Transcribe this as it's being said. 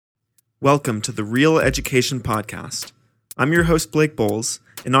Welcome to the Real Education Podcast. I'm your host, Blake Bowles,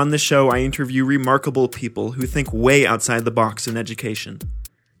 and on this show I interview remarkable people who think way outside the box in education.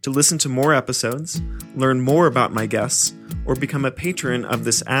 To listen to more episodes, learn more about my guests, or become a patron of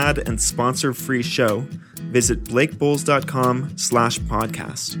this ad and sponsor-free show, visit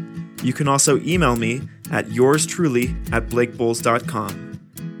blakebowles.com/podcast. You can also email me at yourstruly@blakebowles.com.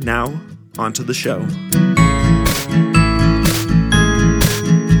 Now, on to the show.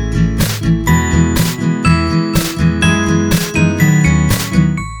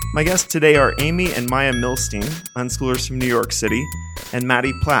 My guests today are Amy and Maya Milstein, unschoolers from New York City, and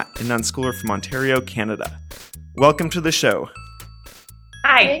Maddie Platt, an unschooler from Ontario, Canada. Welcome to the show.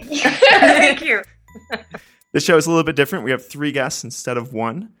 Hi. Thank you. This show is a little bit different. We have 3 guests instead of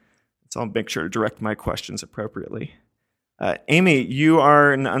 1, so I'll make sure to direct my questions appropriately. Amy, you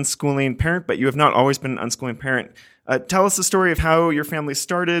are an unschooling parent, but you have not always been an unschooling parent. Tell us the story of how your family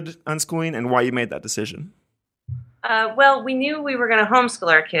started unschooling and why you made that decision. Well, we knew we were going to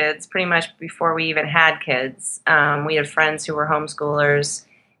homeschool our kids pretty much before we even had kids. We had friends who were homeschoolers,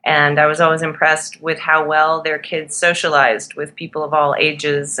 and I was always impressed with how well their kids socialized with people of all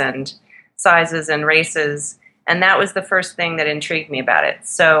ages and sizes and races, and that was the first thing that intrigued me about it.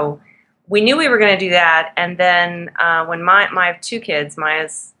 So we knew we were going to do that, and then when I have 2 kids,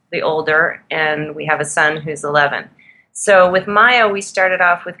 Maya's the older, and we have a son who's 11. So with Maya, we started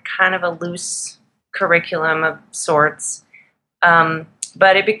off with kind of a loose curriculum of sorts,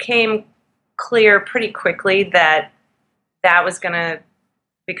 but it became clear pretty quickly that was going to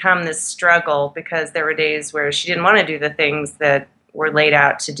become this struggle because there were days where she didn't want to do the things that were laid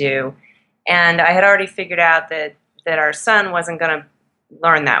out to do, and I had already figured out that our son wasn't going to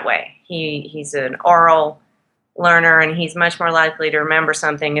learn that way. He's an oral learner, and he's much more likely to remember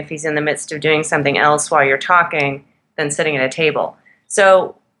something if he's in the midst of doing something else while you're talking than sitting at a table.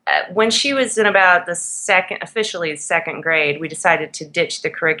 So when she was in about officially second grade, we decided to ditch the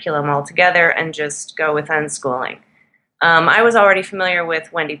curriculum altogether and just go with unschooling. I was already familiar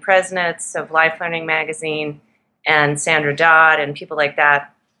with Wendy Presnitz of Life Learning Magazine and Sandra Dodd and people like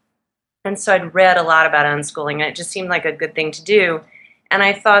that. And so I'd read a lot about unschooling, and it just seemed like a good thing to do. And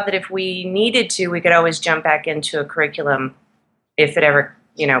I thought that if we needed to, we could always jump back into a curriculum if it ever,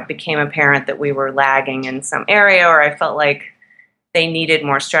 became apparent that we were lagging in some area or I felt like they needed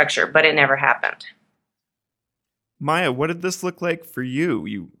more structure, but it never happened. Maya, what did this look like for you?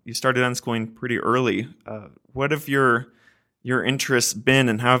 You started unschooling pretty early. What have your interests been,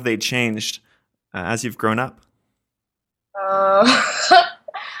 and how have they changed as you've grown up? I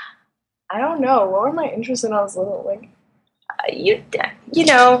don't know. What were my interests when I was little? You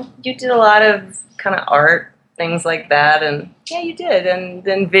did a lot of kind of art, things like that, and yeah, you did, and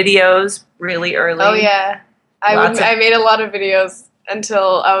then videos really early. Oh yeah. I made a lot of videos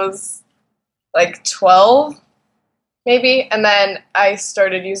until I was 12, maybe, and then I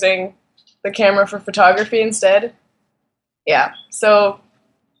started using the camera for photography instead. Yeah, so,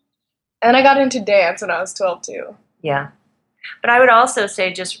 and I got into dance when I was 12 too. Yeah, but I would also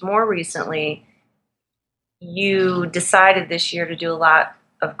say just more recently, you decided this year to do a lot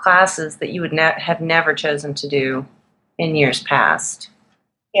of classes that you would have never chosen to do in years past.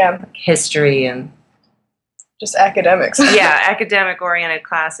 Yeah. Like history and just academics. Yeah, academic-oriented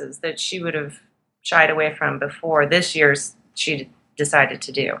classes that she would have shied away from before. This year's she decided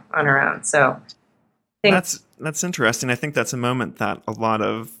to do on her own. So that's interesting. I think that's a moment that a lot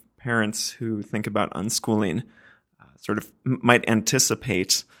of parents who think about unschooling sort of might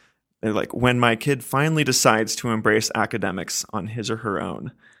anticipate. They're like, when my kid finally decides to embrace academics on his or her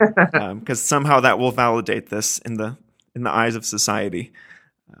own, because somehow that will validate this in the eyes of society.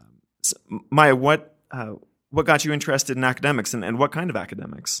 So, Maya, what got you interested in academics, and what kind of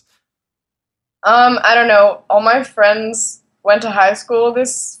academics? I don't know. All my friends went to high school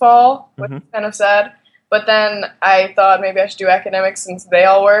this fall, which is kind of sad. But then I thought maybe I should do academics since they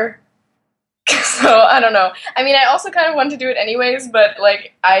all were. So I don't know. I mean, I also kind of wanted to do it anyways, but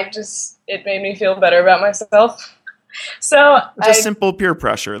it made me feel better about myself. So simple peer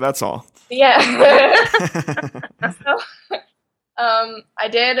pressure. That's all. Yeah. So, I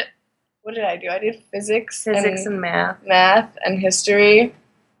did. What did I do? I did physics and math and history,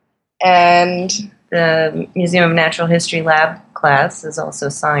 and the Museum of Natural History lab class is also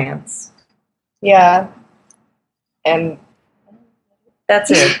science. Yeah, and that's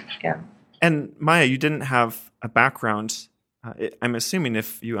it. Yeah. And Maya, you didn't have a background. I'm assuming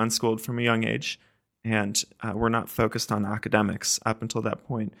if you unschooled from a young age and were not focused on academics up until that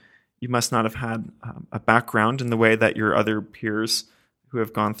point, you must not have had a background in the way that your other peers who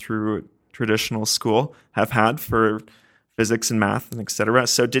have gone through traditional school have had for physics and math and etc.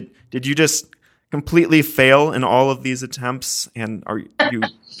 So did you just completely fail in all of these attempts, and are you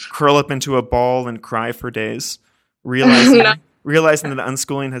curl up into a ball and cry for days, realizing No. realizing that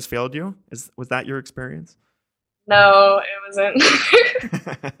unschooling has failed you? Was that your experience? No, it wasn't.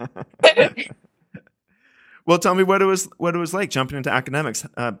 Well, tell me what it was like jumping into academics,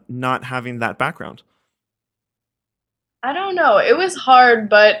 not having that background. I don't know. It was hard,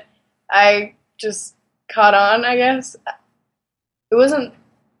 but I just caught on, I guess. It wasn't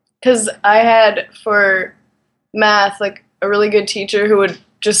because I had for math like a really good teacher who would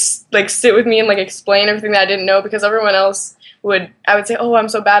just like sit with me and like explain everything that I didn't know, because everyone else I would say, "Oh, I'm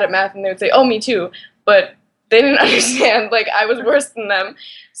so bad at math," and they would say, "Oh, me too," but they didn't understand. Like I was worse than them.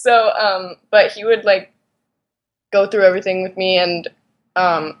 So, but he would like go through everything with me, and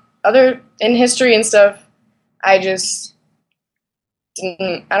other in history and stuff, I just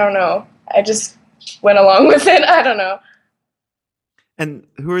didn't. I don't know. I just went along with it. I don't know. And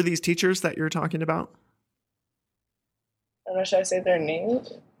who are these teachers that you're talking about? I don't know. Should I say their name?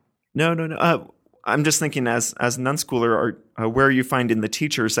 No. I'm just thinking, as an unschooler, where are you finding the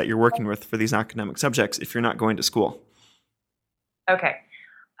teachers that you're working with for these academic subjects if you're not going to school? Okay.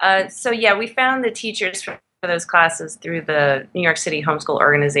 So yeah, we found the teachers for those classes through the New York City Homeschool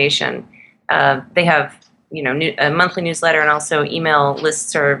Organization. They have, a monthly newsletter and also email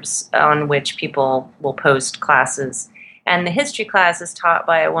listservs on which people will post classes. And the history class is taught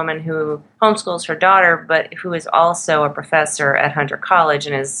by a woman who homeschools her daughter, but who is also a professor at Hunter College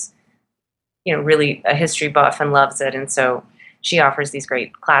and is, really a history buff and loves it. And so she offers these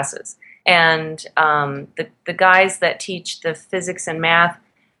great classes. And the guys that teach the physics and math,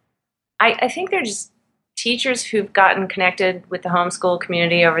 I think they're just teachers who've gotten connected with the homeschool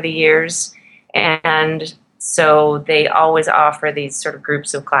community over the years. And so they always offer these sort of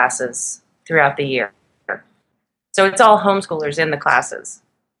groups of classes throughout the year. So it's all homeschoolers in the classes.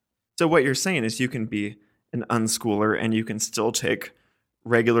 So what you're saying is you can be an unschooler and you can still take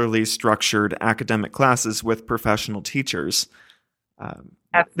regularly structured academic classes with professional teachers.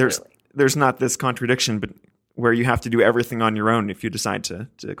 Absolutely. There's not this contradiction, but where you have to do everything on your own if you decide to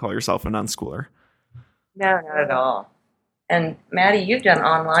call yourself an unschooler. No, not at all. And Maddie, you've done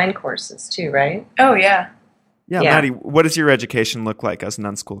online courses too, right? Oh yeah. Yeah, Maddie, what does your education look like as an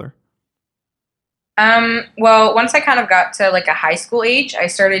unschooler? Well, once I kind of got to like a high school age, I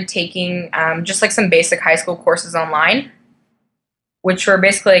started taking just like some basic high school courses online, which were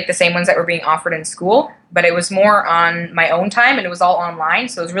basically like the same ones that were being offered in school, but it was more on my own time and it was all online,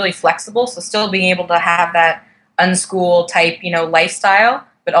 so it was really flexible. So still being able to have that unschool type, lifestyle,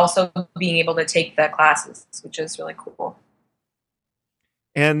 but also being able to take the classes, which is really cool.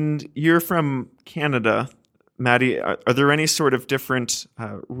 And you're from Canada, Maddie. Are there any sort of different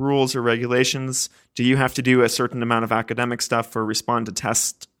rules or regulations? Do you have to do a certain amount of academic stuff or respond to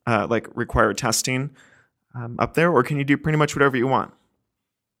tests, like required testing up there, or can you do pretty much whatever you want?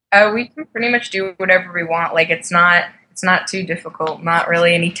 We can pretty much do whatever we want. Like it's not too difficult. Not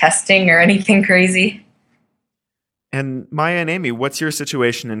really any testing or anything crazy. And Maya and Amy, what's your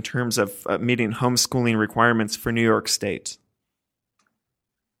situation in terms of meeting homeschooling requirements for New York State?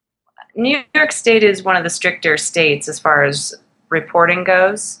 New York State is one of the stricter states as far as reporting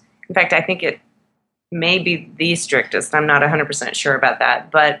goes. In fact, I think it may be the strictest. I'm not 100% sure about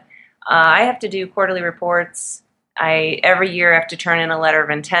that. But I have to do quarterly reports. I every year have to turn in a letter of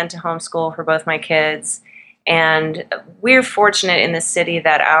intent to homeschool for both my kids. And we're fortunate in this city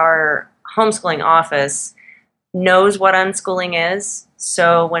that our homeschooling office knows what unschooling is.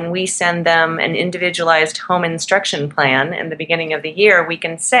 So when we send them an individualized home instruction plan in the beginning of the year, we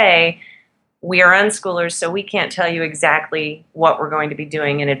can say, we are unschoolers, so we can't tell you exactly what we're going to be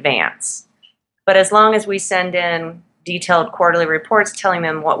doing in advance. But as long as we send in detailed quarterly reports telling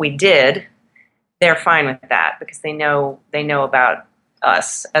them what we did, they're fine with that because they know about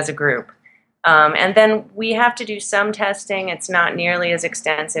us as a group. And then we have to do some testing. It's not nearly as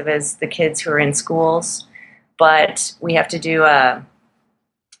extensive as the kids who are in schools, but we have to do a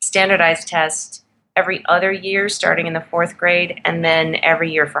standardized test every other year starting in the 4th grade and then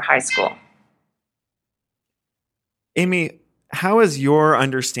every year for high school. Amy, how has your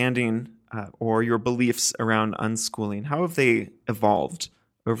understanding or your beliefs around unschooling, how have they evolved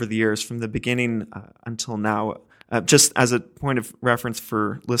over the years from the beginning until now? Just as a point of reference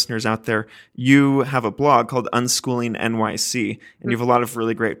for listeners out there, you have a blog called Unschooling NYC, and you have a lot of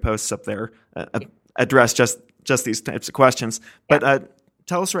really great posts up there address just these types of questions. But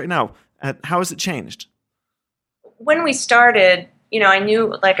tell us right now, how has it changed? When we started, I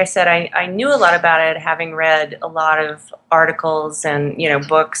knew, like I said, I knew a lot about it, having read a lot of articles and,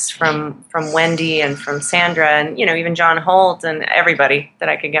 books from Wendy and from Sandra and, even John Holt and everybody that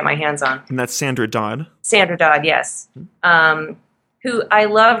I could get my hands on. And that's Sandra Dodd. Sandra Dodd, yes. Who I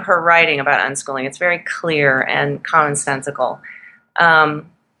love her writing about unschooling. It's very clear and commonsensical.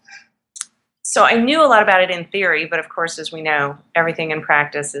 So I knew a lot about it in theory, but of course, as we know, everything in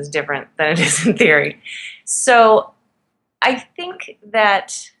practice is different than it is in theory. So I think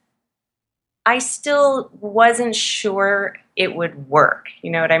that I still wasn't sure it would work.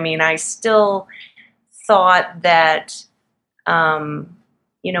 You know what I mean? I still thought that,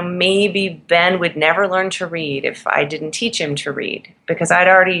 maybe Ben would never learn to read if I didn't teach him to read, because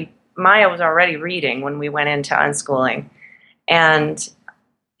Maya was already reading when we went into unschooling, and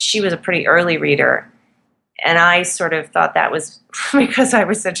she was a pretty early reader. And I sort of thought that was because I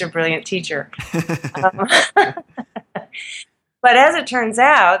was such a brilliant teacher. But as it turns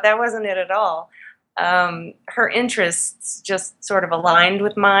out, that wasn't it at all. Her interests just sort of aligned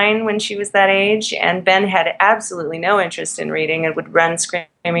with mine when she was that age, and Ben had absolutely no interest in reading and would run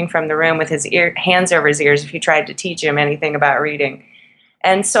screaming from the room with his hands over his ears if you tried to teach him anything about reading.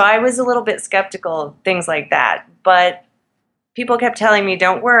 And so I was a little bit skeptical of things like that. But people kept telling me,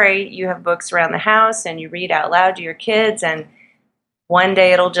 don't worry, you have books around the house and you read out loud to your kids, and one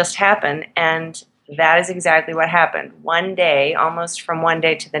day it'll just happen. And that is exactly what happened. One day, almost from one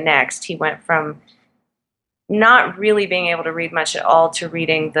day to the next, he went from not really being able to read much at all to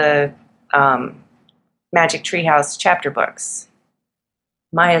reading the Magic Treehouse chapter books.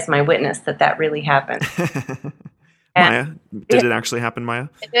 Maya's my witness that really happened. Maya, did it actually happen, Maya?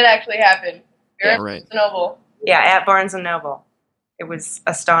 It did actually happen. Yeah, right. Noble. Yeah, at Barnes & Noble. It was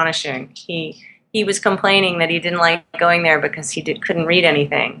astonishing. He was complaining that he didn't like going there because he couldn't read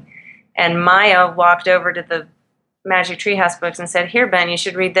anything. And Maya walked over to the Magic Treehouse books and said, "Here, Ben, you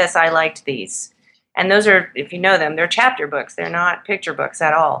should read this. I liked these." And those are, if you know them, they're chapter books. They're not picture books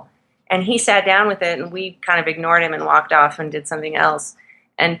at all. And he sat down with it, and we kind of ignored him and walked off and did something else.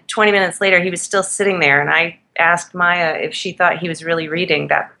 And 20 minutes later, he was still sitting there, and I asked Maya if she thought he was really reading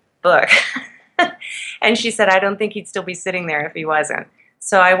that book. And she said, "I don't think he'd still be sitting there if he wasn't."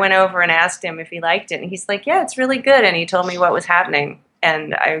 So I went over and asked him if he liked it, and he's like, "Yeah, it's really good." And he told me what was happening.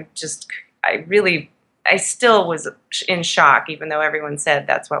 And I still was in shock, even though everyone said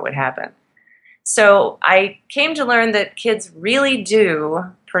that's what would happen. So I came to learn that kids really do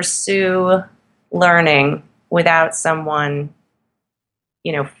pursue learning without someone,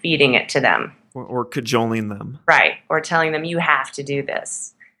 feeding it to them. Or cajoling them. Right, or telling them, you have to do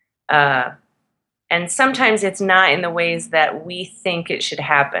this. And sometimes it's not in the ways that we think it should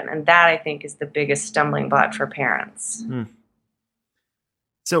happen. And that, I think, is the biggest stumbling block for parents.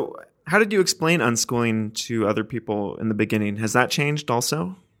 So how did you explain unschooling to other people in the beginning? Has that changed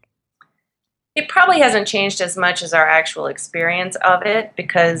also? It probably hasn't changed as much as our actual experience of it,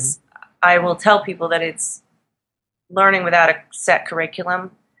 because I will tell people that it's learning without a set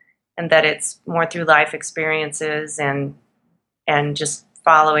curriculum, and that it's more through life experiences and just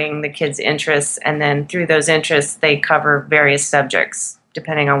following the kids' interests, and then through those interests they cover various subjects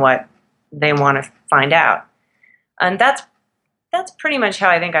depending on what they want to find out. And that's pretty much how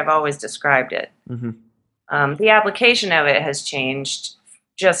I think I've always described it. Mm-hmm. The application of it has changed,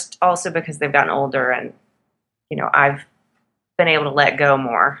 just also because they've gotten older, and I've been able to let go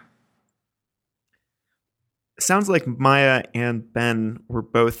more. It sounds like Maya and Ben were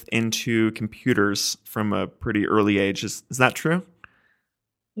both into computers from a pretty early age. Is that true?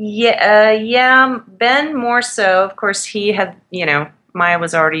 Yeah. Ben more so. Of course, he had, Maya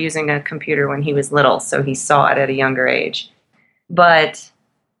was already using a computer when he was little, so he saw it at a younger age. But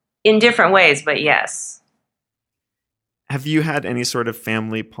in different ways, but yes. Have you had any sort of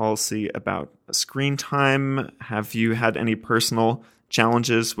family policy about screen time? Have you had any personal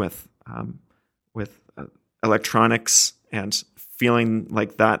challenges with electronics and feeling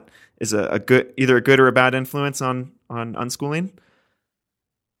like that is either a good or a bad influence on unschooling?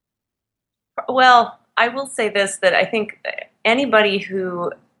 Well, I will say this, that I think anybody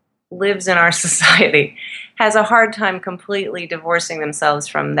who lives in our society has a hard time completely divorcing themselves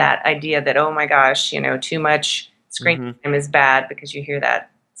from that idea that, oh my gosh, too much screen time is bad, because you hear that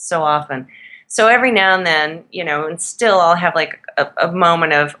so often. So every now and then, and still I'll have like a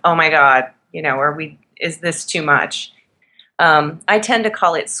moment of, oh my God, is this too much? I tend to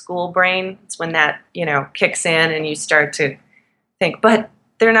call it school brain. It's when that, kicks in and you start to think, but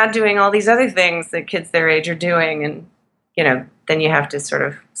they're not doing all these other things that kids their age are doing. And, then you have to sort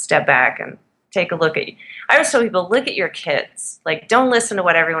of step back and take a look at you. I always tell people, look at your kids. Like, don't listen to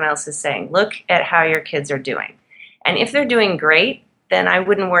what everyone else is saying. Look at how your kids are doing. And if they're doing great, then I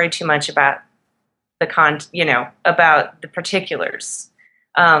wouldn't worry too much about about the particulars.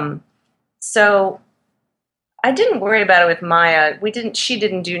 So I didn't worry about it with Maya. She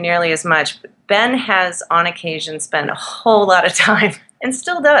didn't do nearly as much. But Ben has on occasion spent a whole lot of time, and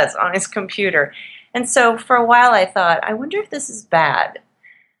still does, on his computer. And so for a while I thought, I wonder if this is bad.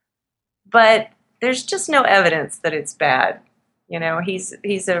 But there's just no evidence that it's bad.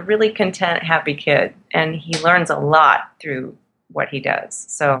 He's a really content, happy kid, and he learns a lot through what he does.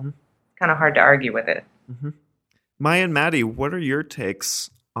 So kind of hard to argue with it. Mm-hmm. Maya and Maddie, what are your takes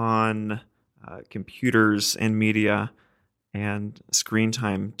on computers and media and screen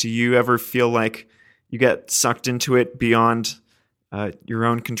time? Do you ever feel like you get sucked into it beyond your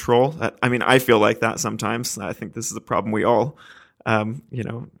own control? I feel like that sometimes. I think this is a problem we all,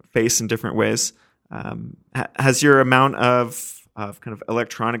 face in different ways. Has your amount of kind of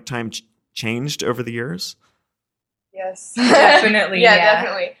electronic time changed over the years? Yes. Definitely. Yeah,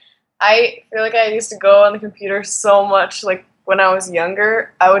 definitely. I feel like I used to go on the computer so much. Like when I was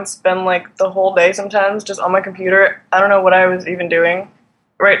younger, I would spend like the whole day sometimes just on my computer. I don't know what I was even doing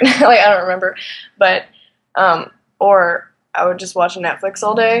right now. Like I don't remember. But or I would just watch Netflix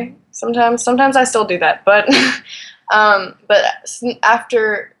all day sometimes. Sometimes I still do that. But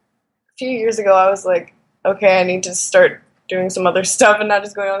after a few years ago, I was like, okay, I need to start doing some other stuff and not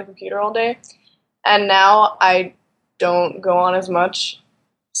just going on the computer all day. And now I don't go on as much.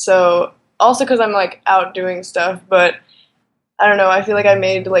 So also because I'm like out doing stuff, but I don't know, I feel like I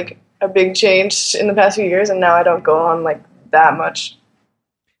made like a big change in the past few years, and now I don't go on like that much.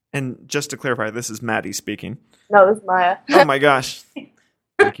 And just to clarify, this is Maddie speaking. No, this is Maya. Oh my gosh.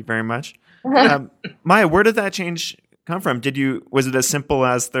 Thank you very much. Maya, where did that change come from? Was it as simple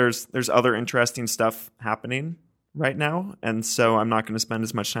as there's other interesting stuff happening right now, and so I'm not going to spend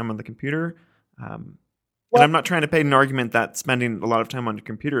as much time on the computer? And I'm not trying to paint an argument that spending a lot of time on your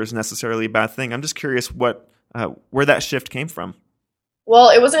computer is necessarily a bad thing. I'm just curious where that shift came from. Well,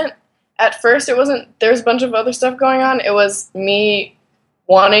 it wasn't, at first it wasn't, there's a bunch of other stuff going on. It was me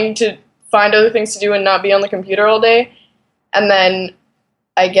wanting to find other things to do and not be on the computer all day. And then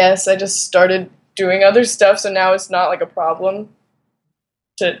I guess I just started doing other stuff, so now it's not like a problem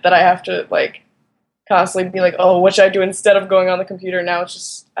that I have to like constantly be like, oh, what should I do instead of going on the computer? Now it's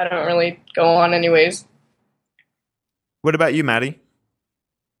just, I don't really go on anyways. What about you, Maddie?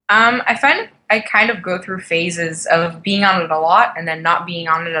 I find I kind of go through phases of being on it a lot and then not being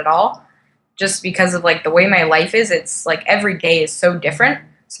on it at all, just because of like the way my life is. It's like every day is so different.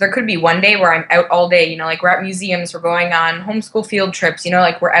 So there could be one day where I'm out all day, like we're at museums, we're going on homeschool field trips,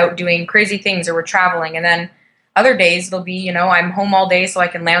 like we're out doing crazy things or we're traveling. And then other days there'll be, I'm home all day so I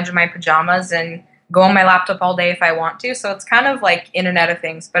can lounge in my pajamas and go on my laptop all day if I want to. So it's kind of like in and out of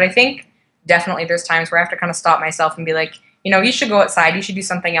things. But I think definitely there's times where I have to kind of stop myself and be like, you should go outside, you should do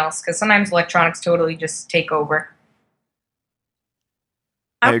something else, because sometimes electronics totally just take over.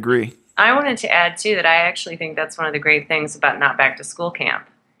 I agree. I wanted to add, too, that I actually think that's one of the great things about not back to school camp.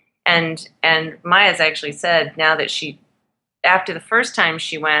 And Maya's actually said now that after the first time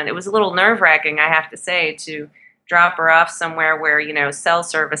she went, it was a little nerve-wracking, I have to say, to drop her off somewhere where, cell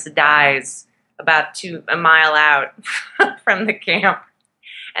service dies about a mile out from the camp.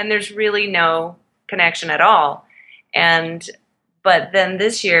 And there's really no connection at all. But then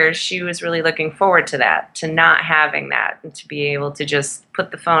this year, she was really looking forward to that, to not having that, and to be able to just put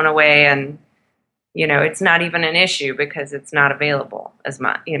the phone away and, it's not even an issue because it's not available as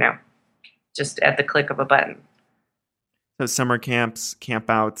much, just at the click of a button. So summer camps,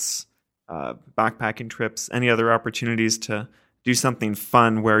 campouts, backpacking trips, any other opportunities to do something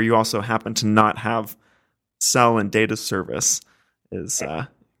fun where you also happen to not have cell and data service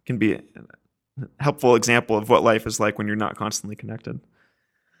can be a helpful example of what life is like when you're not constantly connected.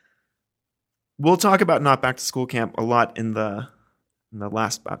 We'll talk about not back to school camp a lot in the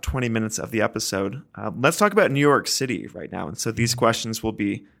last about 20 minutes of the episode. Let's talk about New York City right now. And so these questions will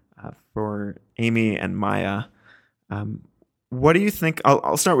be for Amy and Maya. What do you think?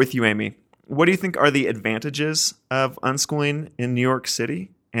 I'll start with you, Amy. What do you think are the advantages of unschooling in New York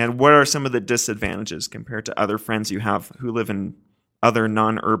City? And what are some of the disadvantages compared to other friends you have who live in other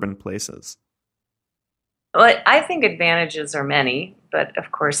non-urban places? Well, I think advantages are many, but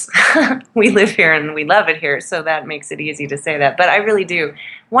of course we live here and we love it here, so that makes it easy to say that. But I really do.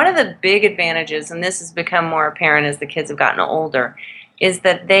 One of the big advantages, and this has become more apparent as the kids have gotten older, is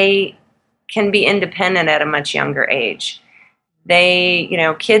that they can be independent at a much younger age.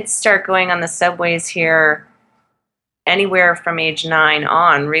 Kids start going on the subways here anywhere from age 9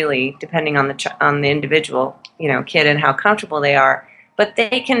 on, really, depending on the individual, kid and how comfortable they are. but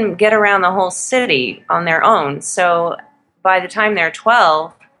they can get around the whole city on their own. So by the time they're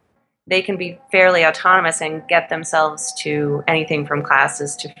 12, they can be fairly autonomous and get themselves to anything from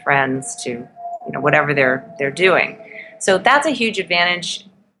classes to friends to whatever they're doing. So that's a huge advantage,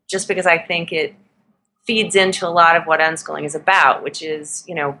 just because I think it feeds into a lot of what unschooling is about, which is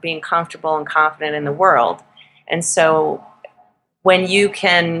being comfortable and confident in the world. And so when you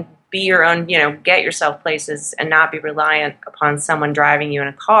can be your own, get yourself places and not be reliant upon someone driving you in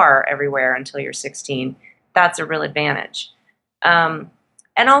a car everywhere until you're 16, that's a real advantage. And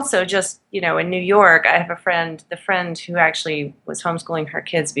also just, in New York, I have the friend who actually was homeschooling her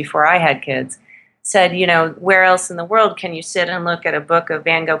kids before I had kids, said, where else in the world can you sit and look at a book of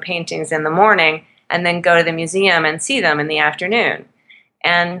Van Gogh paintings in the morning and then go to the museum and see them in the afternoon?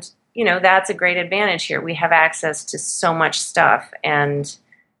 And, that's a great advantage here. We have access to so much stuff, and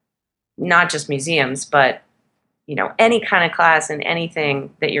not just museums, but, any kind of class and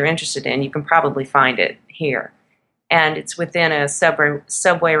anything that you're interested in, you can probably find it here. And it's within a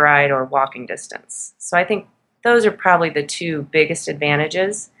subway ride or walking distance. So I think those are probably the two biggest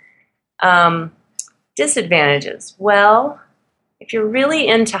advantages. Disadvantages. Well, if you're really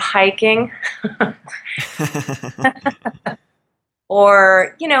into hiking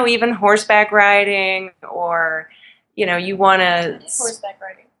or, even horseback riding, or, you want to... Horseback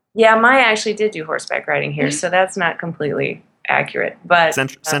riding. Yeah, Maya actually did do horseback riding here, so that's not completely accurate. But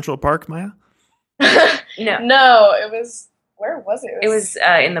Central Park, Maya? No, it was... Where was it? It was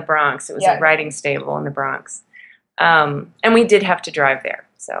in the Bronx. It was a riding stable in the Bronx. And we did have to drive there.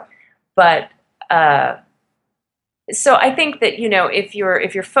 So I think that, if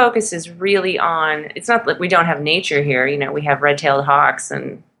your focus is really on... It's not like we don't have nature here. We have red-tailed hawks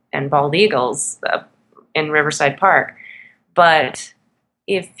and bald eagles in Riverside Park. But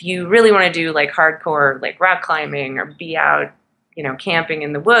if you really want to do like hardcore like rock climbing or be out camping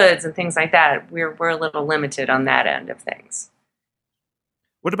in the woods and things like that, we're a little limited on that end of things.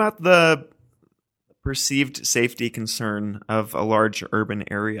 What about the perceived safety concern of a large urban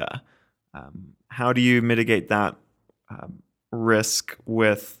area? How do you mitigate that risk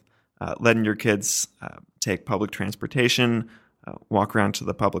with letting your kids take public transportation, walk around to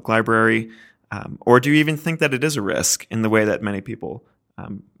the public library, or do you even think that it is a risk in the way that many people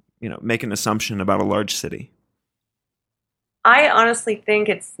make an assumption about a large city? I honestly think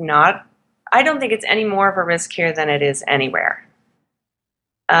it's not. I don't think it's any more of a risk here than it is anywhere.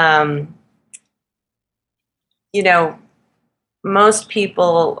 Most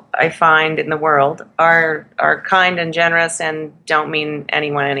people I find in the world are kind and generous and don't mean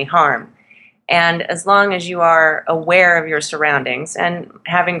anyone any harm. And as long as you are aware of your surroundings, and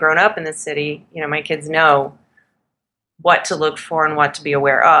having grown up in the city, my kids know what to look for and what to be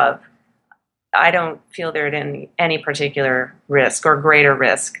aware of. I don't feel they're at any particular risk or greater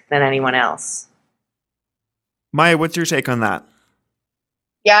risk than anyone else. Maya, what's your take on that?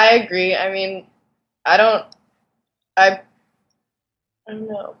 Yeah, I agree. I mean, I don't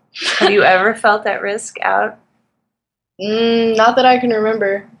know. Have you ever felt that risk out? Not that I can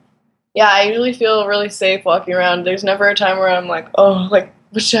remember. Yeah, I usually feel really safe walking around. There's never a time where I'm like, oh, like,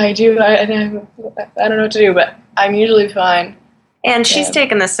 what should I do? I don't know what to do, but I'm usually fine. And she's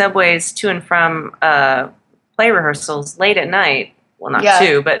taken the subways to and from play rehearsals late at night. Well, not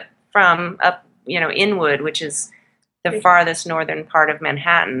to, but from up, Inwood, which is the farthest northern part of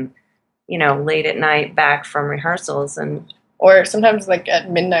Manhattan, late at night back from rehearsals. Or sometimes, like, at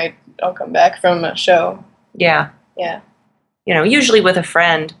midnight, I'll come back from a show. Yeah. Yeah. Usually with a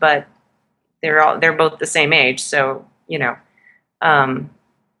friend, but they're both the same age, so, and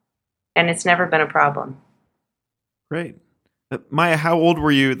it's never been a problem. Great. Maya, how old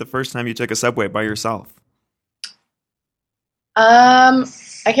were you the first time you took a subway by yourself? I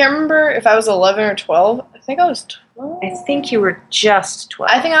can't remember if I was 11 or 12. I think I was 12. I think you were just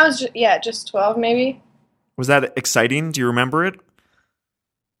 12. I think I was, just 12 maybe. Was that exciting? Do you remember it?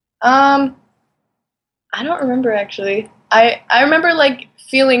 I don't remember actually. I remember like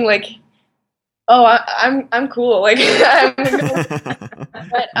feeling like, oh, I'm cool. Like, but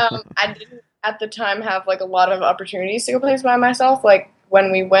I didn't at the time have like a lot of opportunities to go places by myself. Like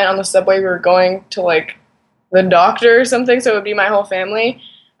when we went on the subway, we were going to like the doctor or something, so it would be my whole family.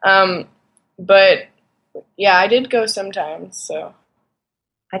 But yeah, I did go sometimes. So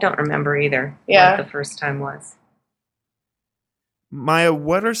I don't remember either. Yeah, what the first time was. Maya,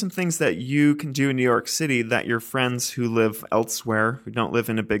 what are some things that you can do in New York City that your friends who live elsewhere, who don't live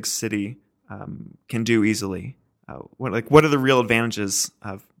in a big city, can do easily? What are the real advantages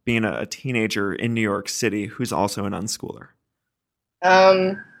of being a teenager in New York City who's also an unschooler?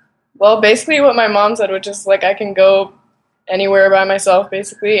 Well, basically what my mom said, which is like I can go anywhere by myself,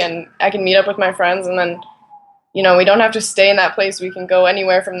 basically, and I can meet up with my friends, and then, we don't have to stay in that place. We can go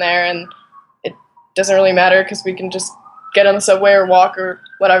anywhere from there, and it doesn't really matter because we can just get on the subway or walk or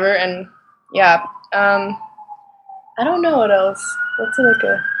whatever, and yeah. I don't know what else. What's like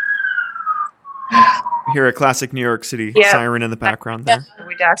a... Hear a classic New York City siren in the background there.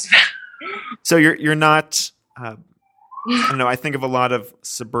 We talked about. So you're not. I don't know. I think of a lot of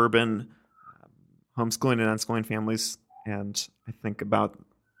suburban homeschooling and unschooling families, and I think about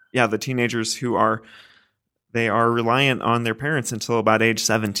the teenagers who are reliant on their parents until about age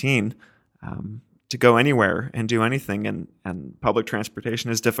 17 to go anywhere and do anything, and public transportation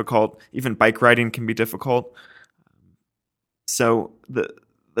is difficult. Even bike riding can be difficult. So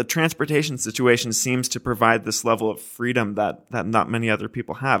the transportation situation seems to provide this level of freedom that not many other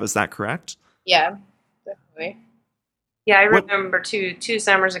people have. Is that correct? Yeah, definitely. Yeah, I remember two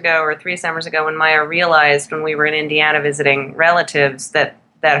summers ago or 3 summers ago when Maya realized when we were in Indiana visiting relatives that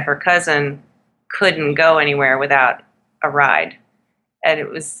her cousin couldn't go anywhere without a ride. And it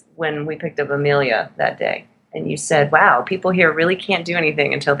was when we picked up Amelia that day. And you said, wow, people here really can't do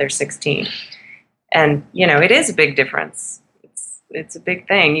anything until they're 16. And, it is a big difference. It's a big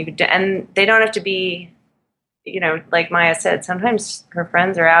thing. And they don't have to be, like Maya said, sometimes her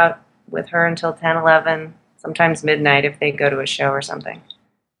friends are out with her until 10, 11, sometimes midnight if they go to a show or something.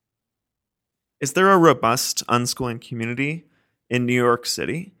 Is there a robust unschooling community in New York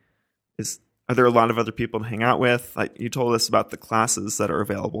City? Are there a lot of other people to hang out with? Like you told us about the classes that are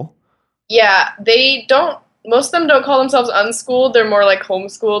available. Yeah, most of them don't call themselves unschooled. They're more like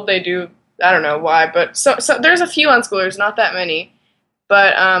homeschooled. They do, I don't know why, but so there's a few unschoolers, not that many.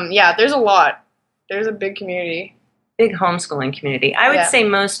 But there's a lot. There's a big community. Big homeschooling community. I would say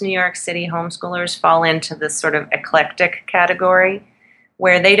most New York City homeschoolers fall into this sort of eclectic category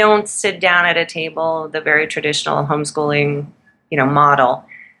where they don't sit down at a table, the very traditional homeschooling, model.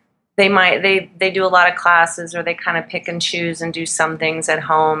 They do a lot of classes, or they kind of pick and choose and do some things at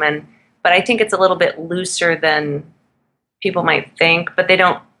home, but I think it's a little bit looser than people might think, but they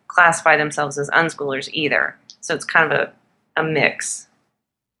don't classify themselves as unschoolers either. So it's kind of a mix.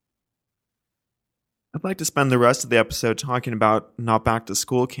 I'd like to spend the rest of the episode talking about Not Back to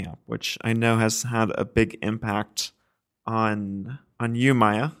School Camp, which I know has had a big impact on you,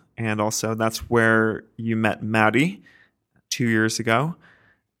 Maya, and also that's where you met Maddie 2 years ago.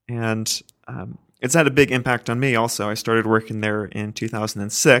 And it's had a big impact on me also. I started working there in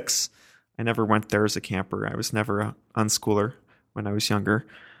 2006. I never went there as a camper. I was never an unschooler when I was younger.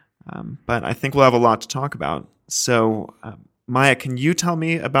 But I think we'll have a lot to talk about. So, Maya, can you tell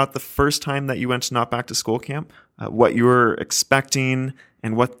me about the first time that you went to Not Back to School Camp? What you were expecting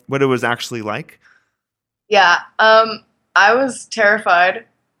and what it was actually like? Yeah, I was terrified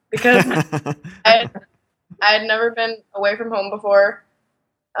because I had never been away from home before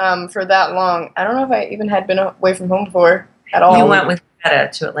for that long. I don't know if I even had been away from home before at all. You went with Meta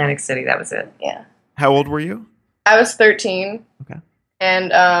to Atlantic City. That was it. Yeah. How old were you? I was 13. Okay.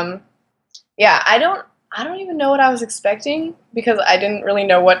 And I don't even know what I was expecting because I didn't really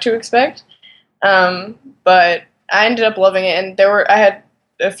know what to expect. But I ended up loving it, and I had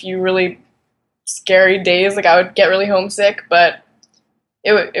a few really scary days. Like I would get really homesick, but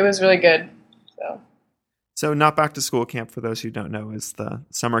it was really good. So Not Back to School Camp, for those who don't know, is the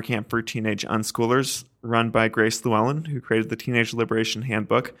summer camp for teenage unschoolers run by Grace Llewellyn, who created the Teenage Liberation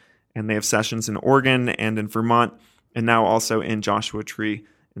Handbook. And they have sessions in Oregon and in Vermont, and now also in Joshua Tree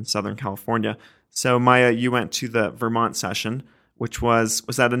in Southern California. So Maya, you went to the Vermont session, which was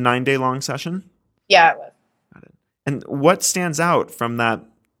that a 9-day long session? Yeah, it was. Got it. And what stands out from that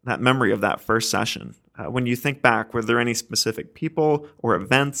memory of that first session? When you think back, were there any specific people or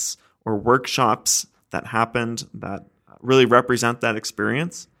events or workshops that happened that really represent that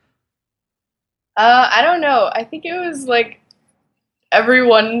experience? I don't know. I think it was like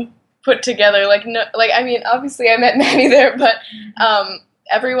everyone put together. I mean, obviously I met Maddie there, but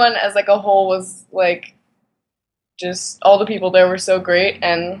everyone as like a whole was like, just all the people there were so great.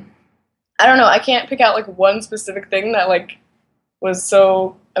 And I don't know, I can't pick out like one specific thing that like was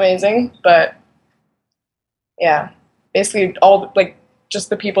so amazing, but yeah, basically all like just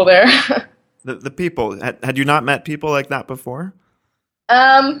the people there. The people, had you not met people like that before?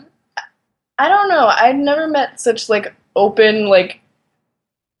 I don't know. I'd never met such like open like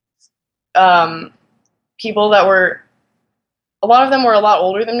people that were, a lot of them were a lot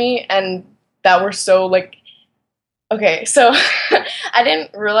older than me, and that were so like, okay, so I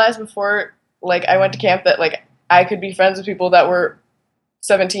didn't realize before like I went to camp that like I could be friends with people that were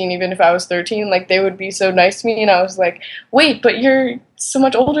 17, even if I was 13, like they would be so nice to me, and I was like, wait, but you're so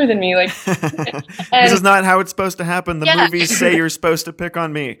much older than me, like. This is not how it's supposed to happen. The Yeah. movies say you're supposed to pick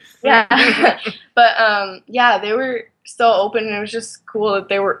on me. Yeah. But yeah, they were so open, and it was just cool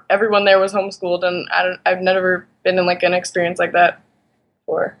that everyone there was homeschooled, and I've never been in like an experience like that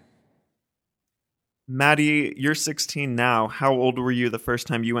before. Maddie, you're 16 now. How old were you the first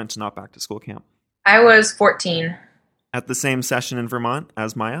time you went to Not Back to School camp? I was 14. At the same session in Vermont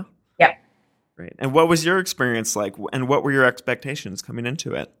as Maya? Yep. Great. And what was your experience like, and what were your expectations coming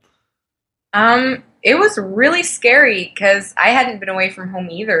into it? It was really scary because I hadn't been away from home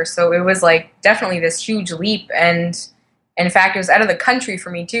either, so it was like definitely this huge leap, and in fact, it was out of the country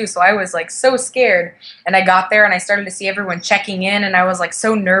for me too, so I was like so scared, and I got there and I started to see everyone checking in, and I was like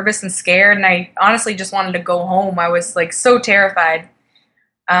so nervous and scared, and I honestly just wanted to go home. I was like so terrified.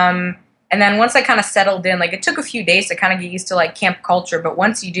 And then once I kind of settled in, like it took a few days to kind of get used to like camp culture, but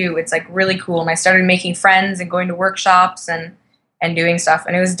once you do, it's like really cool. And I started making friends and going to workshops and doing stuff,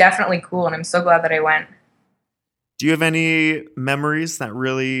 and it was definitely cool, and I'm so glad that I went. Do you have any memories that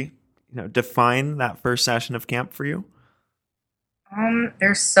really, define that first session of camp for you?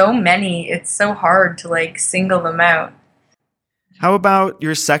 There's so many. It's so hard to like single them out. How about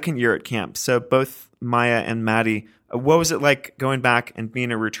your second year at camp? So both Maya and Maddie, what was it like going back and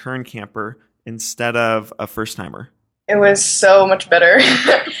being a return camper instead of a first timer? It was so much better.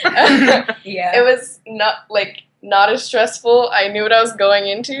 Yeah. It was not as stressful. I knew what I was going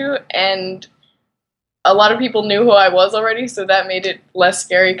into, and a lot of people knew who I was already, so that made it less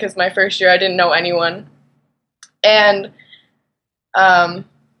scary because my first year I didn't know anyone. And I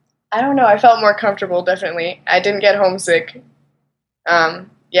don't know, I felt more comfortable, definitely. I didn't get homesick.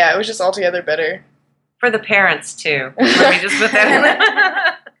 Yeah, it was just altogether better. For the parents, too. Let me just put that in.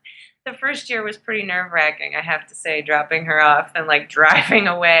 The first year was pretty nerve-wracking, I have to say, dropping her off and, like, driving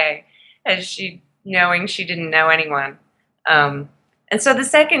away knowing she didn't know anyone. And so the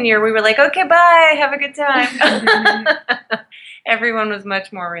second year, we were like, okay, bye, have a good time. Everyone was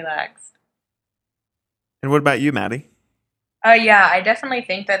much more relaxed. And what about you, Maddie? Yeah, I definitely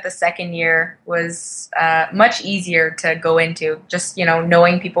think that the second year was much easier to go into. Just,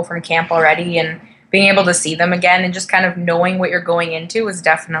 knowing people from camp already and being able to see them again and just kind of knowing what you're going into was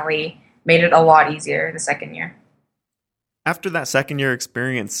definitely made it a lot easier the second year. After that second year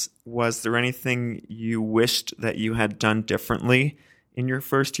experience, was there anything you wished that you had done differently in your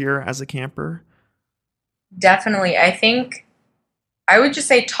first year as a camper? Definitely. I think I would just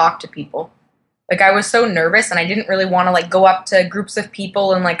say talk to people. Like I was so nervous and I didn't really want to like go up to groups of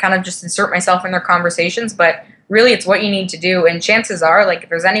people and like kind of just insert myself in their conversations, but really it's what you need to do. And chances are, like if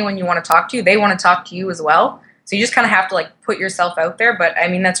there's anyone you want to talk to, they want to talk to you as well. So you just kind of have to like put yourself out there. But I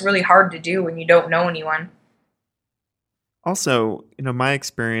mean, that's really hard to do when you don't know anyone. Also, my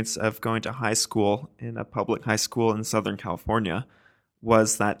experience of going to high school in a public high school in Southern California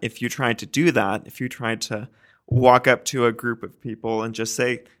was that if you tried to do that, if you tried to walk up to a group of people and just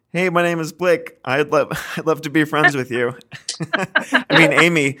say, hey, my name is Blake, I'd love to be friends with you. I mean,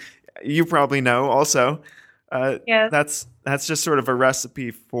 Amy, you probably know also. Yes. That's just sort of a recipe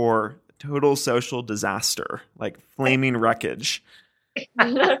for total social disaster, like flaming wreckage.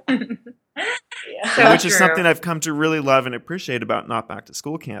 So which is something I've come to really love and appreciate about Not Back to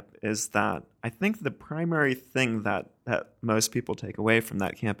School camp is that I think the primary thing that most people take away from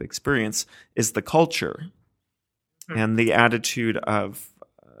that camp experience is the culture and the attitude of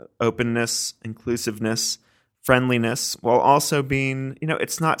openness, inclusiveness, friendliness, while also being,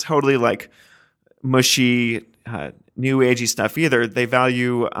 it's not totally like mushy, new agey stuff either. They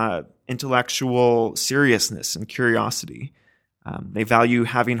value intellectual seriousness and curiosity. They value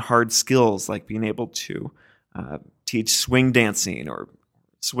having hard skills like being able to teach swing dancing or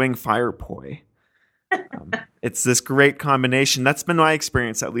swing fire poi. It's this great combination. That's been my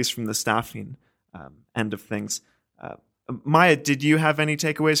experience, at least from the staffing end of things. Maya, did you have any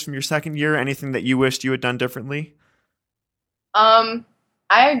takeaways from your second year? Anything that you wished you had done differently? I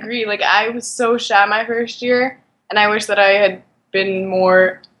agree. Like, I was so shy my first year, and I wish that I had been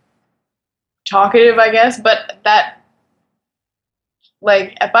more talkative, I guess. But that,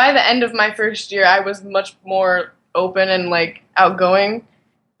 like, by the end of my first year, I was much more open and, like, outgoing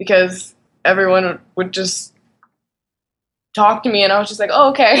because everyone would just talk to me, and I was just like, oh,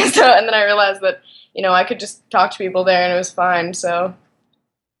 okay. So, and then I realized that, I could just talk to people there, and it was fine. So,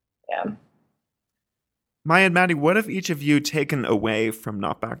 yeah. Maya and Maddie, what have each of you taken away from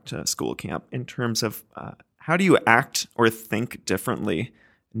Not Back to School camp in terms of how do you act or think differently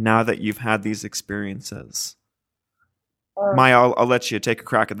now that you've had these experiences? Maya, I'll let you take a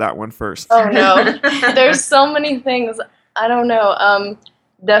crack at that one first. Oh, no. There's so many things. I don't know.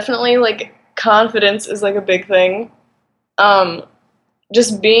 Definitely like confidence is like a big thing. Um,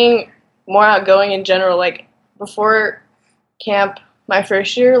 just being more outgoing in general. Like before camp, my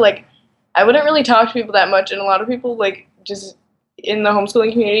first year, like I wouldn't really talk to people that much, and a lot of people like just in the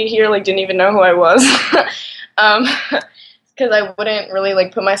homeschooling community here like didn't even know who I was, um, because I wouldn't really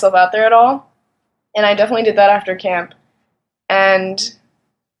like put myself out there at all. And I definitely did that after camp. And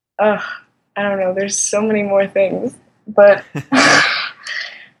I don't know. There's so many more things, but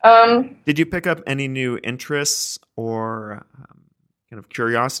Did you pick up any new interests or kind of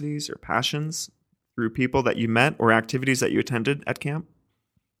curiosities or passions through people that you met or activities that you attended at camp?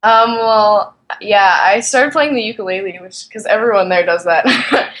 well, yeah, I started playing the ukulele, which because everyone there does that.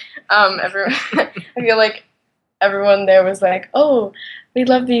 Everyone, I feel like everyone there was like, "Oh, we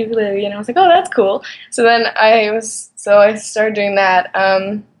love the ukulele," and I was like, "Oh, that's cool." So then I started doing that.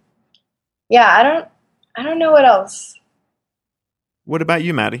 Yeah, I don't know what else. What about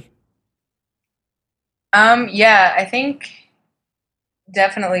you, Maddie? Yeah, I think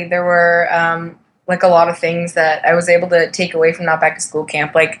definitely there were like a lot of things that I was able to take away from not back to school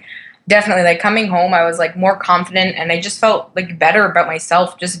camp. Like definitely like coming home, I was like more confident and I just felt like better about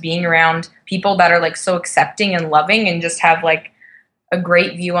myself just being around people that are like so accepting and loving and just have like a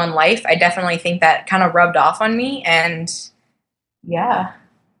great view on life. I definitely think that kind of rubbed off on me, and yeah.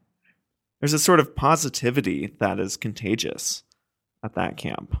 There's a sort of positivity that is contagious at that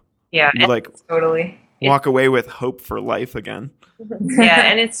camp. Yeah, You like Totally. walk away with hope for life again. yeah,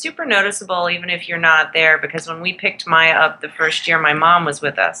 and it's super noticeable even if you're not there, because when we picked Maya up the first year, my mom was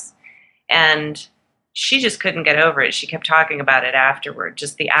with us, and she just couldn't get over it. She kept talking about it afterward,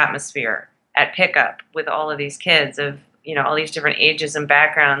 just the atmosphere at pickup with all of these kids of, you know, all these different ages and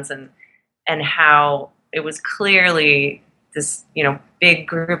backgrounds, and how it was clearly this, you know, big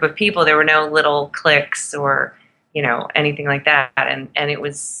group of people. There were no little cliques or, you know, anything like that, and it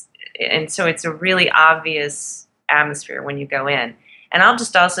was, and so it's a really obvious atmosphere when you go in. And I'll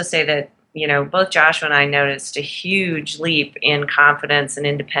just also say that, you know, both Joshua and I noticed a huge leap in confidence and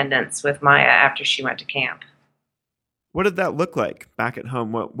independence with Maya after she went to camp. What did that look like back at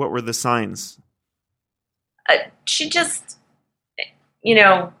home? What were the signs? She just, you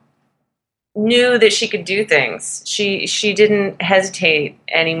know, knew that she could do things. She didn't hesitate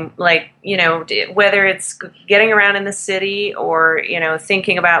any, like, you know, whether it's getting around in the city or, you know,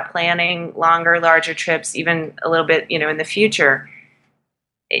 thinking about planning longer, larger trips, even a little bit, you know, in the future.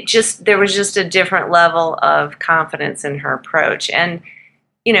 There was just a different level of confidence in her approach. And,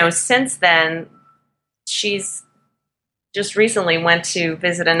 you know, since then, she's just recently went to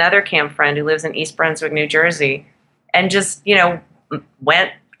visit another camp friend who lives in East Brunswick, New Jersey, and just, you know,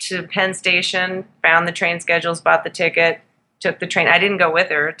 went to Penn Station, found the train schedules, bought the ticket, took the train. I didn't go with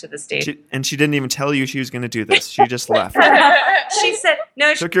her to the station. She didn't even tell you she was going to do this. She just left. She said,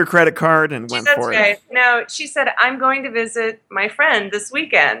 no. Took your credit card and went for it. No, she said, I'm going to visit my friend this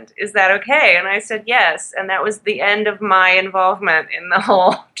weekend. Is that okay? And I said, yes. And that was the end of my involvement in the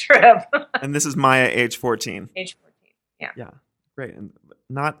whole trip. And this is Maya, age 14. Age 14, yeah. Yeah, great. And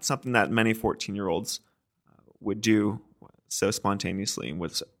not something that many 14-year-olds would do so spontaneously and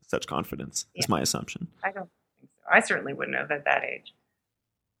with such confidence, is my assumption. I don't think so. I certainly wouldn't have at that age.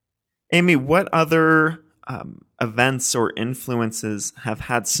 Amy, what other events or influences have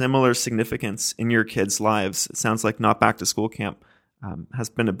had similar significance in your kids' lives? It sounds like Not Back to School Camp has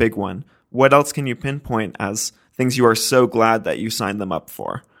been a big one. What else can you pinpoint as things you are so glad that you signed them up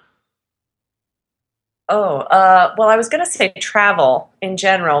for? Oh, well, I was going to say travel in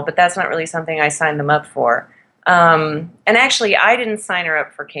general, but that's not really something I signed them up for. And actually, I didn't sign her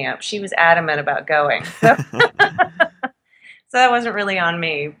up for camp. She was adamant about going. So, so that wasn't really on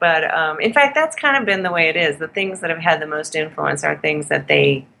me. But in fact, that's kind of been the way it is. The things that have had the most influence are things that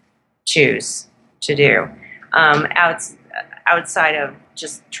they choose to do. Outside of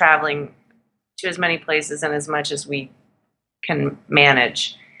just traveling to as many places and as much as we can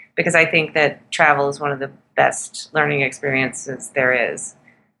manage. Because I think that travel is one of the best learning experiences there is.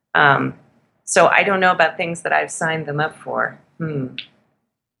 So I don't know about things that I've signed them up for. Because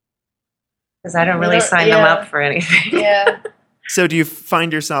I don't really sign them up for anything. Yeah. So do you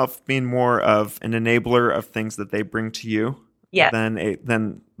find yourself being more of an enabler of things that they bring to you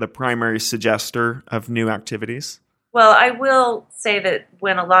than the primary suggester of new activities? Well, I will say that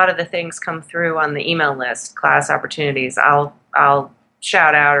when a lot of the things come through on the email list, class opportunities, I'll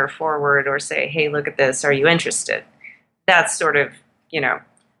shout out or forward or say, hey, look at this. Are you interested? That's sort of, you know,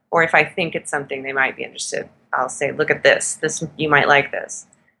 or if I think it's something they might be interested, I'll say, look at this. You might like this.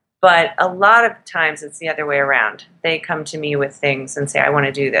 But a lot of times it's the other way around. They come to me with things and say, I want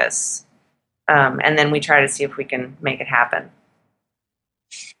to do this. And then we try to see if we can make it happen.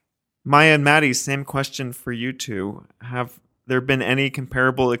 Maya and Maddie, same question for you two. Have there been any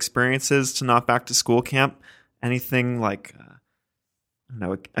comparable experiences to Not Back to School Camp? Anything like,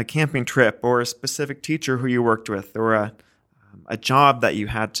 a camping trip, or a specific teacher who you worked with, or a job that you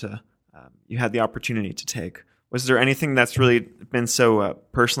had the opportunity to take? Was there anything that's really been so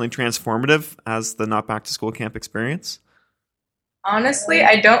personally transformative as the Not Back to School Camp experience? Honestly,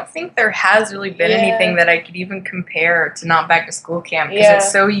 I don't think there has really been anything that I could even compare to Not Back to School Camp because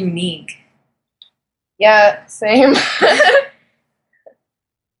it's so unique. Yeah, same.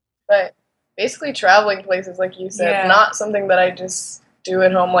 But basically traveling places, like you said, not something that I just do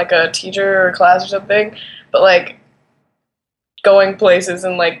at home like a teacher or class or something, but like going places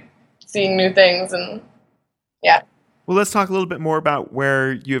and like seeing new things and Well, let's talk a little bit more about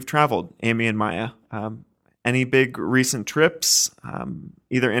where you have traveled, Amy and Maya. Any big recent trips,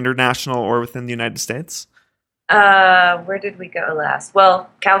 either international or within the United States? Where did we go last? Well,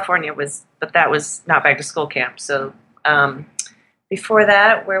 California but that was Not Back to School Camp. So before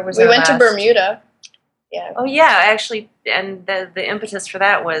that, where was we went to Bermuda. Yeah. Oh yeah, actually, and the impetus for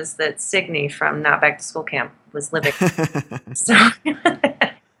that was that Signe from Not Back to School Camp was living.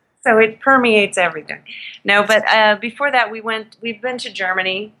 So it permeates everything. No, but before that, we've been to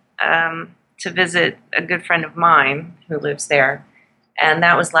Germany to visit a good friend of mine who lives there, and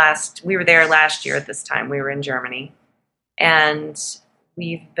that was we were there last year at this time. We were in Germany, and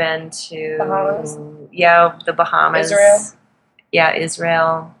we've been to Bahamas. The Bahamas,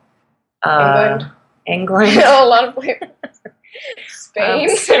 Israel, England. A lot of places.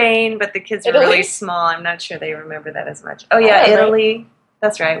 Spain, but the kids were really small. I'm not sure they remember that as much. Oh yeah, Italy. Right.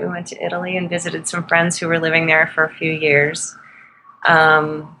 That's right. We went to Italy and visited some friends who were living there for a few years.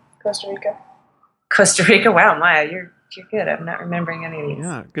 Costa Rica. Wow, Maya, you're good. I'm not remembering any of these.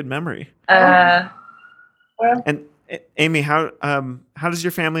 Yeah, good memory. Well, and Amy, how does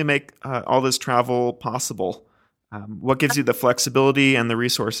your family make all this travel possible? What gives you the flexibility and the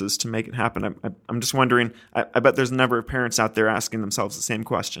resources to make it happen? I'm just wondering. I bet there's a number of parents out there asking themselves the same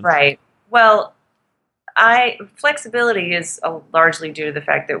question. Right. Well, flexibility is largely due to the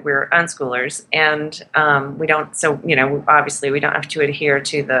fact that we're unschoolers, and we don't. So obviously, we don't have to adhere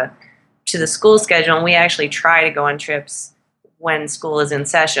to the school schedule, and we actually try to go on trips when school is in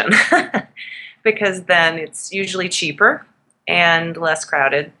session, because then it's usually cheaper and less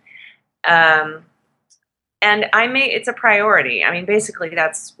crowded. And it's a priority. I mean, basically,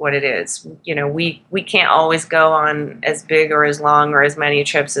 that's what it is. We can't always go on as big or as long or as many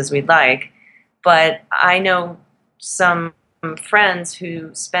trips as we'd like. But I know some friends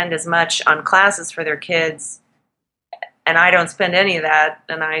who spend as much on classes for their kids, and I don't spend any of that,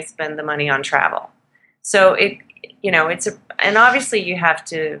 and I spend the money on travel. So and obviously you have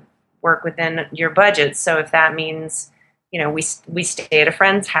to work within your budget. So if that means, we stay at a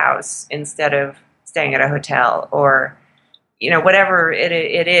friend's house instead of staying at a hotel, or, whatever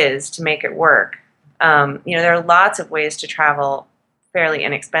it is to make it work. There are lots of ways to travel fairly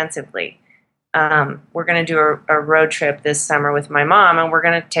inexpensively. We're going to do a road trip this summer with my mom, and we're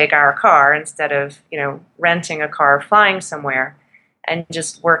going to take our car instead of, renting a car, flying somewhere, and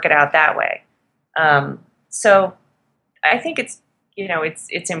just work it out that way. So I think it's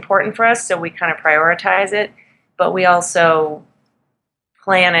important for us, so we kind of prioritize it, but we also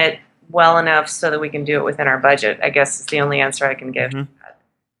plan it well enough so that we can do it within our budget, I guess is the only answer I can give. Mm-hmm.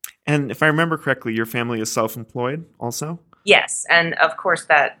 And if I remember correctly, your family is self-employed also? Yes, and of course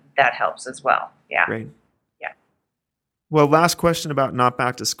that helps as well. Yeah. Great. Yeah. Well, last question about Not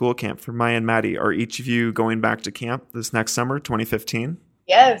Back to School Camp for Maya and Maddie. Are each of you going back to camp this next summer, 2015?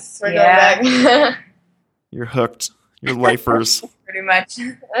 Yes, we're going back. You're hooked. You're lifers. Pretty much.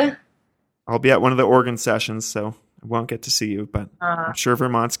 I'll be at one of the Oregon sessions, so I won't get to see you, but I'm sure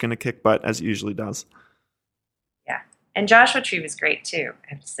Vermont's going to kick butt as it usually does. Yeah. And Joshua Tree was great too,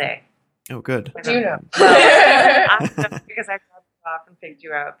 I have to say. Oh, good. Do you know? Well, because I dropped you off and picked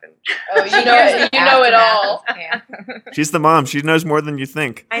you up. And you know it all. She's the mom. She knows more than you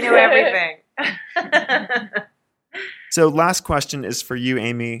think. I know everything. So last question is for you,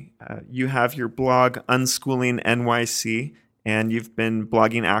 Amy. You have your blog, Unschooling NYC, and you've been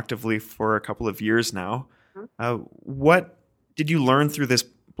blogging actively for a couple of years now. What did you learn through this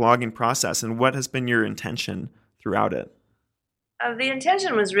blogging process, and what has been your intention throughout it? The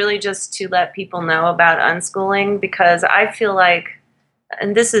intention was really just to let people know about unschooling, because I feel like,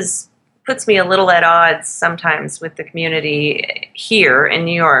 and puts me a little at odds sometimes with the community here in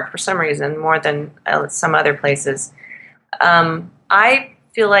New York for some reason, more than some other places. I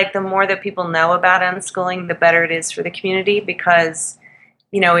feel like the more that people know about unschooling, the better it is for the community, because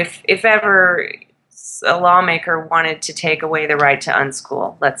if ever a lawmaker wanted to take away the right to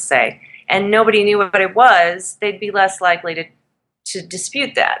unschool, let's say, and nobody knew what it was, they'd be less likely to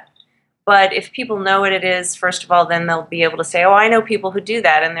dispute that. But if people know what it is, first of all, then they'll be able to say, oh, I know people who do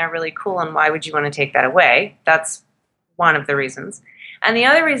that, and they're really cool, and why would you want to take that away? That's one of the reasons. And the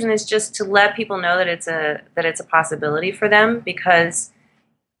other reason is just to let people know that it's a possibility for them, because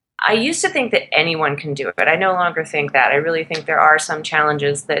I used to think that anyone can do it. I no longer think that. I really think there are some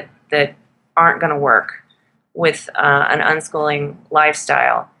challenges that aren't going to work with an unschooling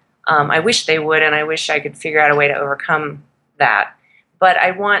lifestyle. I wish they would, and I wish I could figure out a way to overcome that. But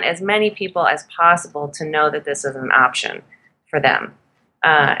I want as many people as possible to know that this is an option for them.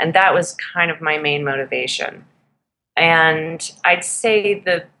 And that was kind of my main motivation. And I'd say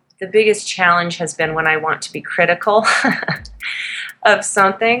the biggest challenge has been when I want to be critical of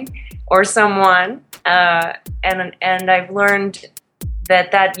something or someone. And I've learned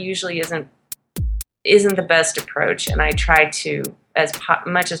that usually isn't the best approach. And I try to, as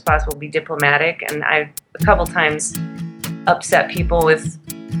much as possible, be diplomatic. And I've a couple times upset people with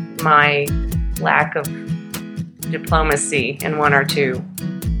my lack of diplomacy in one or two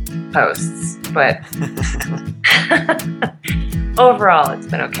posts, but overall it's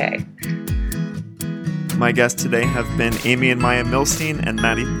been okay. My guests today have been Amy and Maya Milstein and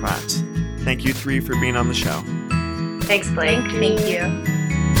Maddie Platt. Thank you three for being on the show. Thanks, Blake. Thank you.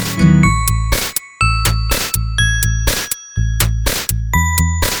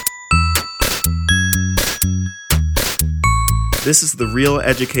 This is the Real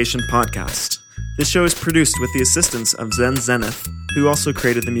Education Podcast. This show is produced with the assistance of Zen Zenith, who also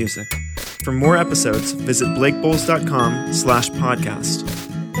created the music. For more episodes, visit blakebowles.com/podcast.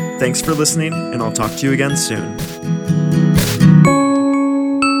 Thanks for listening, and I'll talk to you again soon.